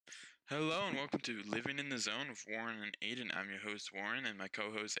Hello and welcome to Living in the Zone with Warren and Aiden. I'm your host Warren and my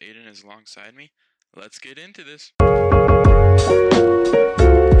co-host Aiden is alongside me. Let's get into this. Hello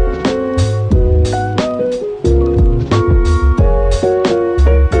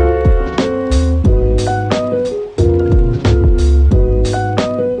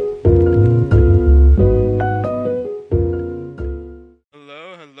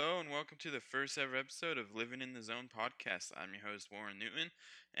and welcome to the first ever episode of Living in the Zone podcast. I'm your host Warren Newton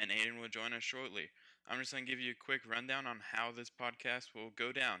and Aiden will join us shortly. I'm just going to give you a quick rundown on how this podcast will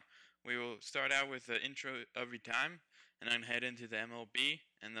go down. We will start out with the intro every time, and then head into the MLB,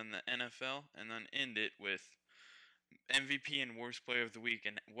 and then the NFL, and then end it with MVP and worst player of the week.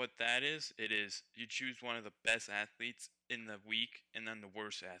 And what that is, it is you choose one of the best athletes in the week, and then the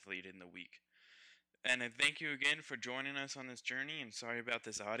worst athlete in the week. And I thank you again for joining us on this journey, and sorry about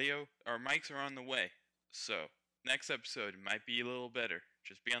this audio. Our mics are on the way, so next episode might be a little better.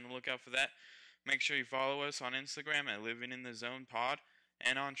 Just be on the lookout for that. Make sure you follow us on Instagram at Living in the Zone Pod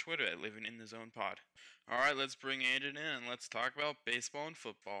and on Twitter at Living in the Zone Pod. Alright, let's bring Aiden in and let's talk about baseball and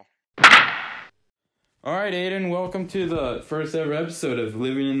football. Alright, Aiden, welcome to the first ever episode of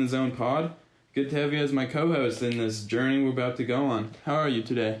Living in the Zone Pod. Good to have you as my co-host in this journey we're about to go on. How are you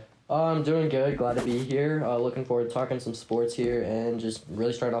today? I'm doing good. Glad to be here. Looking forward to talking some sports here and just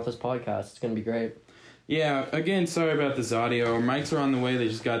really starting off this podcast. It's going to be great. Yeah, again, sorry about this audio. Our mics are on the way. They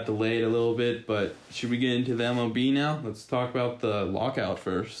just got delayed a little bit, but should we get into the MLB now? Let's talk about the lockout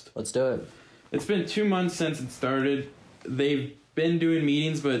first. Let's do it. It's been 2 months since it started. They've been doing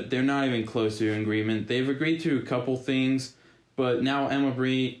meetings, but they're not even close to an agreement. They've agreed to a couple things, but now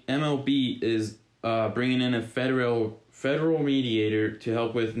MLB is bringing in a federal mediator to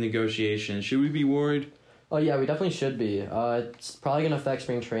help with negotiations. Should we be worried? Oh, yeah, we definitely should be. It's probably going to affect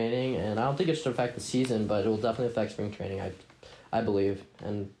spring training, and I don't think it should affect the season, but it will definitely affect spring training, I believe.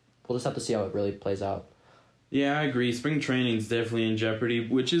 And we'll just have to see how it really plays out. Yeah, I agree. Spring training is definitely in jeopardy,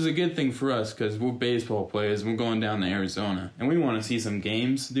 which is a good thing for us because we're baseball players. We're going down to Arizona, and we want to see some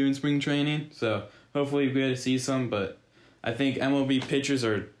games during spring training. So hopefully we get to see some, but I think MLB pitchers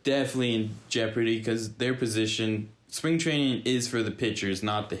are definitely in jeopardy because their position, spring training is for the pitchers,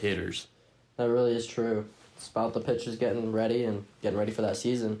 not the hitters. That really is true. It's about the pitchers getting ready for that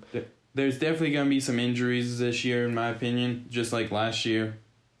season. There's definitely going to be some injuries this year, in my opinion, just like last year.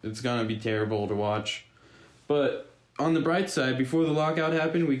 It's going to be terrible to watch. But on the bright side, before the lockout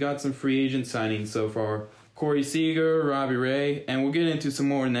happened, we got some free agent signings so far. Corey Seager, Robbie Ray, and we'll get into some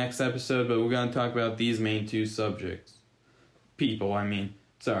more next episode, but we're going to talk about these main two subjects.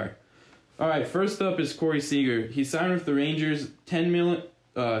 Sorry. All right, first up is Corey Seager. He signed with the Rangers, 10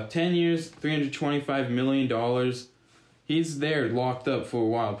 years, $325 million. He's there locked up for a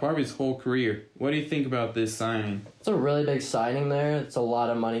while, probably his whole career. What do you think about this signing? It's a really big signing there. It's a lot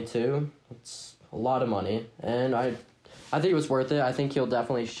of money, too. It's a lot of money, and I think it was worth it. I think he'll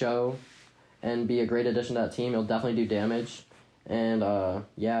definitely show and be a great addition to that team. He'll definitely do damage, and I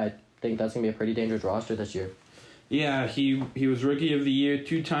think that's going to be a pretty dangerous roster this year. Yeah, he was Rookie of the Year,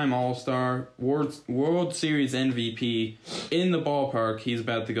 2-time All-Star, World Series MVP in the ballpark he's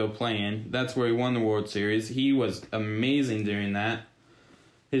about to go play in. That's where he won the World Series. He was amazing during that.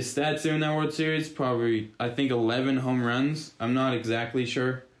 His stats during that World Series, probably, I think, 11 home runs. I'm not exactly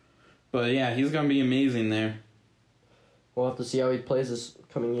sure. But yeah, he's going to be amazing there. We'll have to see how he plays this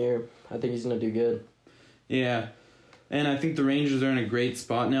coming year. I think he's going to do good. Yeah. And I think the Rangers are in a great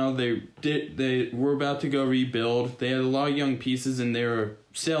spot now. They were about to go rebuild. They had a lot of young pieces, and they were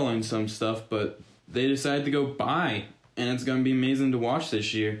selling some stuff, but they decided to go buy, and it's going to be amazing to watch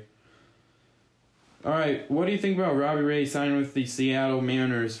this year. All right, what do you think about Robbie Ray signing with the Seattle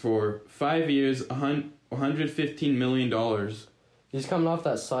Mariners for 5 years, $115 million? He's coming off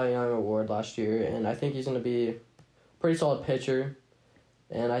that Cy Young Award last year, and I think he's going to be a pretty solid pitcher,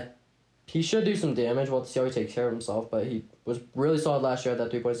 and he should do some damage. We'll have to see how he takes care of himself, but he was really solid last year at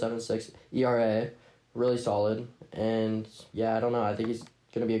that 3.76 ERA. Really solid. And, yeah, I don't know. I think he's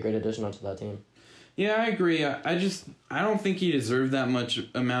going to be a great addition onto that team. Yeah, I agree. I don't think he deserved that much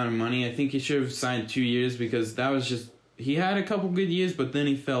amount of money. I think he should have signed 2 years because that was just... He had a couple good years, but then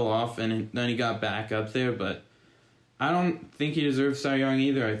he fell off, and then he got back up there. But I don't think he deserves Cy Young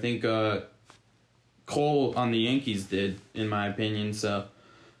either. I think Cole on the Yankees did, in my opinion, so...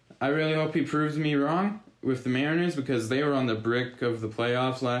 I really hope he proves me wrong with the Mariners because they were on the brink of the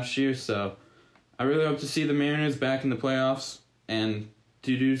playoffs last year. So I really hope to see the Mariners back in the playoffs and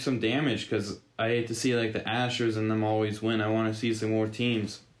to do some damage because I hate to see like the Astros and them always win. I want to see some more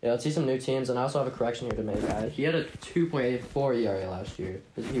teams. Yeah, let's see some new teams. And I also have a correction here to make. He had a 2.84 ERA last year.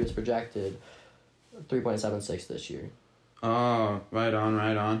 He was projected 3.76 this year. Oh, right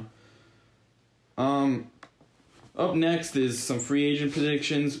on. Up next is some free agent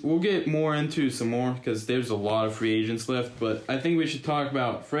predictions. We'll get more into some more because there's a lot of free agents left, but I think we should talk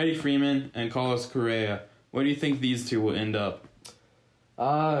about Freddie Freeman and Carlos Correa. What do you think these two will end up?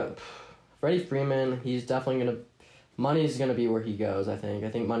 Freddie Freeman, he's definitely money's gonna be where he goes, I think. I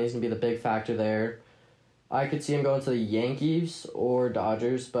think money's gonna be the big factor there. I could see him going to the Yankees or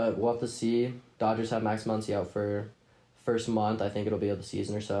Dodgers, but we'll have to see. Dodgers have Max Muncy out for first month. I think it'll be of the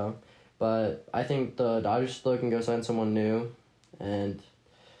season or so. But I think the Dodgers still can go sign someone new. And,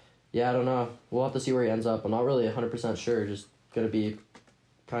 yeah, I don't know. We'll have to see where he ends up. I'm not really 100% sure. Just going to be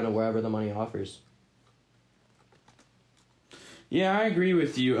kind of wherever the money offers. Yeah, I agree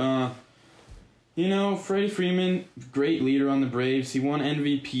with you. Freddie Freeman, great leader on the Braves. He won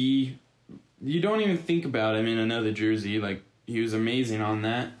MVP. You don't even think about him in another jersey. Like, he was amazing on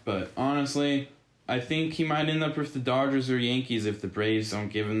that. But honestly, I think he might end up with the Dodgers or Yankees if the Braves don't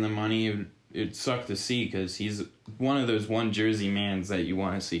give him the money. It'd suck to see because he's one of those one jersey mans that you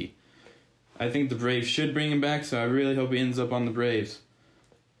want to see. I think the Braves should bring him back, so I really hope he ends up on the Braves.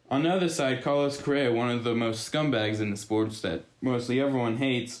 On the other side, Carlos Correa, one of the most scumbags in the sports that mostly everyone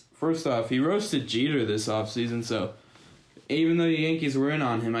hates. First off, he roasted Jeter this offseason, so even though the Yankees were in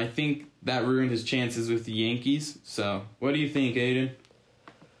on him, I think that ruined his chances with the Yankees. So, what do you think, Aiden?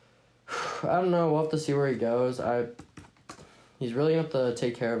 I don't know. We'll have to see where he goes. He's really going to have to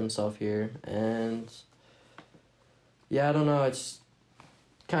take care of himself here. And, yeah, I don't know. It's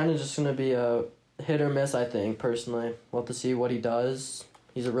kind of just going to be a hit or miss, I think, personally. We'll have to see what he does.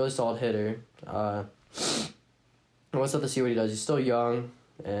 He's a really solid hitter. We'll have to see what he does. He's still young.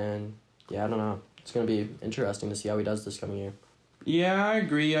 And, yeah, I don't know. It's going to be interesting to see how he does this coming year. Yeah, I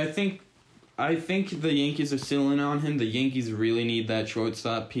agree. I think the Yankees are still in on him. The Yankees really need that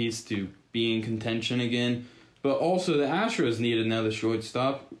shortstop piece to be in contention again. But also the Astros need another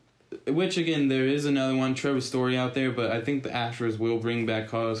shortstop, which, again, there is another one, Trevor Story out there, but I think the Astros will bring back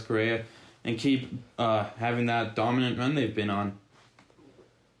Carlos Correa and keep having that dominant run they've been on.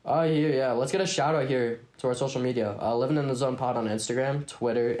 Yeah. Let's get a shout-out here to our social media. Living in the Zone Pod on Instagram,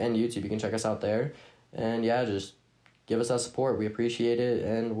 Twitter, and YouTube. You can check us out there. And, yeah, just give us that support. We appreciate it,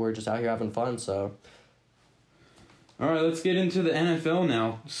 and we're just out here having fun, so. All right, let's get into the NFL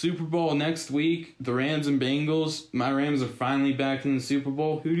now. Super Bowl next week, the Rams and Bengals. My Rams are finally back in the Super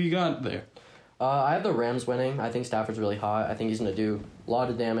Bowl. Who do you got there? I have the Rams winning. I think Stafford's really hot. I think he's going to do a lot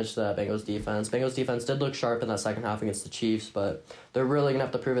of damage to that Bengals defense. Bengals defense did look sharp in that second half against the Chiefs, but they're really going to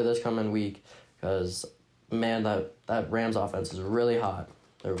have to prove it this coming week because, man, that Rams offense is really hot.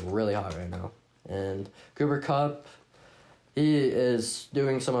 They're really hot right now. And Cooper Kupp, he is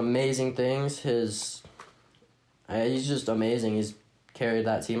doing some amazing things. He's just amazing. He's carried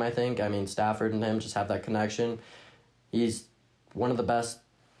that team, I think. I mean, Stafford and him just have that connection. He's one of the best.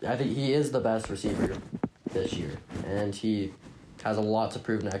 I think he is the best receiver this year. And he has a lot to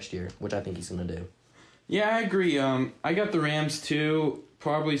prove next year, which I think he's going to do. Yeah, I agree. I got the Rams, too.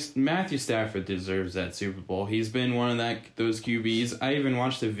 Probably Matthew Stafford deserves that Super Bowl. He's been one of those QBs. I even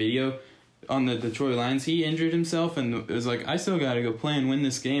watched a video on the Detroit Lions. He injured himself and it was like, I still got to go play and win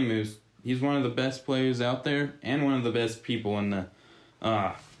this game. He's one of the best players out there and one of the best people in the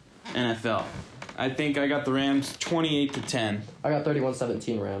NFL. I think I got the Rams 28-10. I got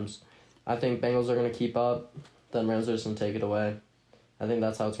 31-17 Rams. I think Bengals are going to keep up. Then Rams are just going to take it away. I think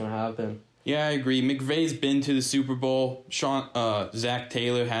that's how it's going to happen. Yeah, I agree. McVay's been to the Super Bowl. Zach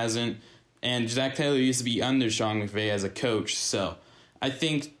Taylor hasn't. And Zach Taylor used to be under Sean McVay as a coach. So I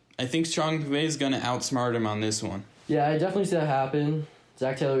think Sean McVay is going to outsmart him on this one. Yeah, I definitely see that happen.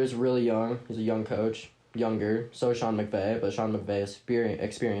 Zach Taylor is really young. He's a young coach. Younger. So is Sean McVay. But Sean McVay has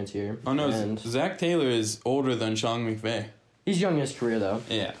experience here. Oh, no. Zach Taylor is older than Sean McVay. He's young in his career, though.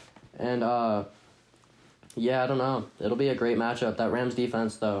 Yeah. And, yeah, I don't know. It'll be a great matchup. That Rams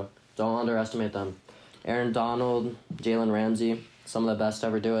defense, though, don't underestimate them. Aaron Donald, Jalen Ramsey, some of the best to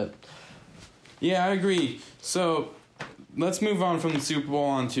ever do it. Yeah, I agree. So let's move on from the Super Bowl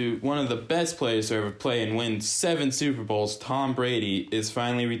on to one of the best players to ever play and win 7 Super Bowls. Tom Brady is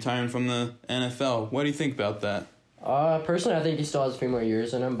finally retiring from the NFL. What do you think about that? Personally, I think he still has a few more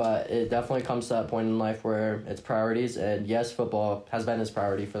years in him, but it definitely comes to that point in life where it's priorities. And yes, football has been his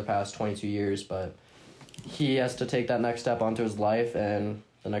priority for the past 22 years, but he has to take that next step onto his life and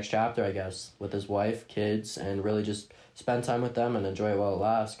the next chapter, I guess, with his wife, kids, and really just spend time with them and enjoy it while it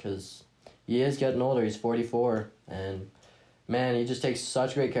lasts, because he is getting older. He's 44, and man, he just takes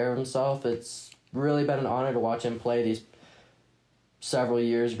such great care of himself. It's really been an honor to watch him play these several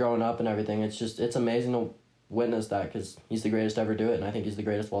years growing up and everything. It's amazing to witness that, because he's the greatest to ever do it, and I think he's the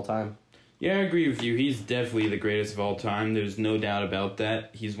greatest of all time. Yeah, I agree with you. He's definitely the greatest of all time. There's no doubt about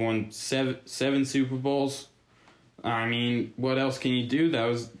that. He's won seven Super Bowls. I mean, what else can you do?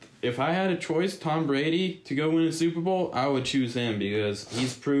 If I had a choice, Tom Brady, to go win a Super Bowl, I would choose him because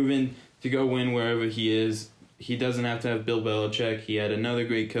he's proven to go win wherever he is. He doesn't have to have Bill Belichick. He had another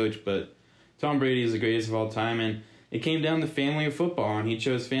great coach, but Tom Brady is the greatest of all time, and it came down to family of football, and he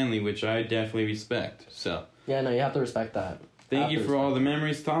chose family, which I definitely respect. So Yeah, no, you have to respect that. Thank you for all the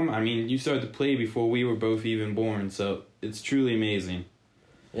memories, Tom. I mean, you started to play before we were both even born, so it's truly amazing.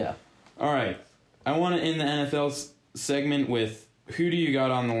 Yeah. All right. I want to end the NFL segment with, who do you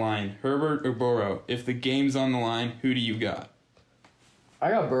got on the line, Herbert or Burrow? If the game's on the line, who do you got?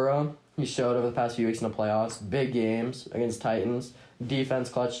 I got Burrow. He showed over the past few weeks in the playoffs. Big games against Titans. Defense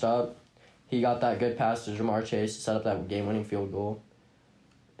clutched up. He got that good pass to Jamar Chase to set up that game-winning field goal.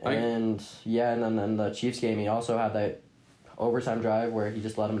 And then the Chiefs game, he also had that overtime drive where he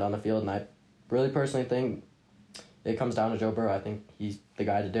just let him down the field, and I really personally think it comes down to Joe Burrow. I think he's the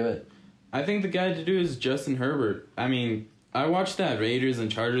guy to do it. I think the guy to do is Justin Herbert. I mean, I watched that Raiders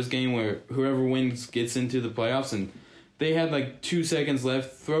and Chargers game where whoever wins gets into the playoffs, and they had like 2 seconds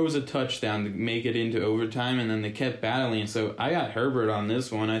left, throws a touchdown to make it into overtime, and then they kept battling. So I got Herbert on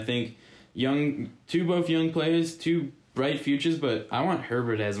this one. I think both young players, two bright futures, but I want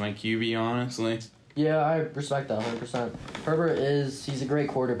Herbert as my QB, honestly. Yeah, I respect that 100%. Herbert he's a great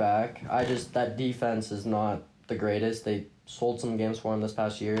quarterback. That defense is not the greatest. They sold some games for him this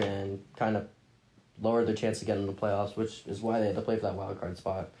past year and kind of lowered their chance to get in the playoffs, which is why they had to play for that wild card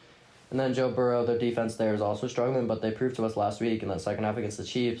spot. And then Joe Burrow, their defense there is also struggling, but they proved to us last week in that second half against the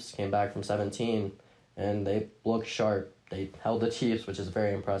Chiefs, came back from 17, and they looked sharp. They held the Chiefs, which is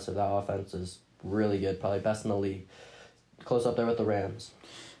very impressive. That offense is really good, probably best in the league. Close up there with the Rams.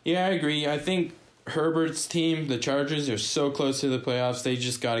 Yeah, I agree. I think Herbert's team, the Chargers, are so close to the playoffs. They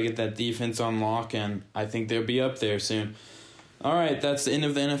just got to get that defense on lock, and I think they'll be up there soon. All right, that's the end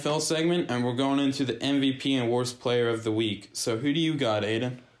of the NFL segment, and we're going into the MVP and worst player of the week. So who do you got,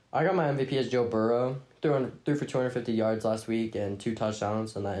 Aiden? I got my MVP as Joe Burrow. Threw for 250 yards last week and 2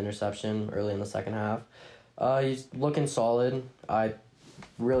 touchdowns and that interception early in the second half. He's looking solid. I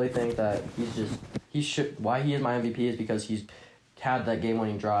really think that why he is my MVP is because he's had that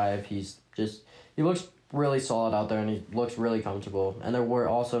game-winning drive. He looks really solid out there, and he looks really comfortable. And there were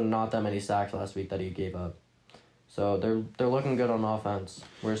also not that many sacks last week that he gave up. So they're looking good on offense.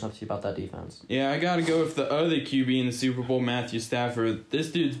 We're just have to see about that defense. Yeah, I got to go with the other QB in the Super Bowl, Matthew Stafford. This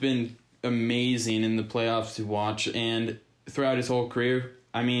dude's been amazing in the playoffs to watch and throughout his whole career.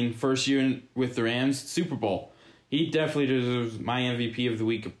 I mean, first year with the Rams, Super Bowl. He definitely deserves my MVP of the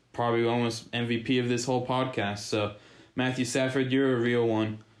week, probably almost MVP of this whole podcast. So, Matthew Stafford, you're a real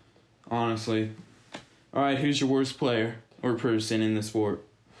one, honestly. All right, who's your worst player or person in the sport?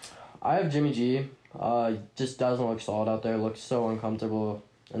 I have Jimmy G. Just doesn't look solid out there. Looks so uncomfortable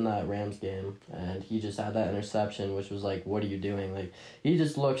in that Rams game, and he just had that interception, which was like, what are you doing? Like, he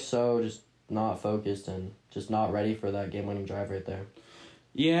just looks so just not focused and just not ready for that game-winning drive right there.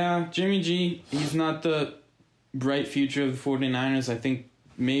 Yeah, Jimmy G, he's not the bright future of the 49ers. I think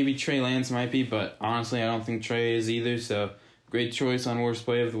maybe Trey Lance might be, but honestly, I don't think Trey is either, so great choice on worst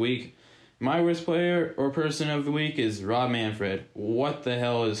play of the week. My worst player or person of the week is Rob Manfred. What the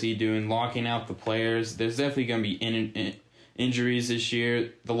hell is he doing locking out the players? There's definitely going to be injuries this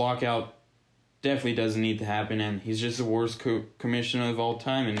year. The lockout definitely doesn't need to happen, and he's just the worst commissioner of all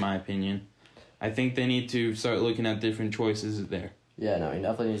time, in my opinion. I think they need to start looking at different choices there. Yeah, no, he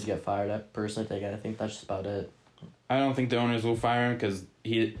definitely needs to get fired. I personally think that's just about it. I don't think the owners will fire him because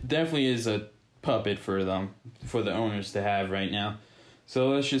he definitely is a puppet for them, for the owners to have right now. So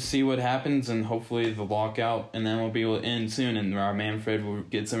let's just see what happens, and hopefully the lockout, and then we'll be able to end soon, and Rob Manfred will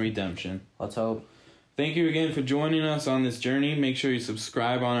get some redemption. Let's hope. Thank you again for joining us on this journey. Make sure you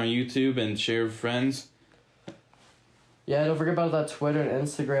subscribe on our YouTube and share with friends. Yeah, don't forget about that Twitter and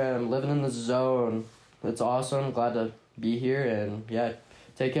Instagram, Living in the Zone. It's awesome. Glad to be here, and yeah,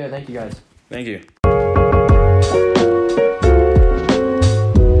 take care. Thank you, guys. Thank you.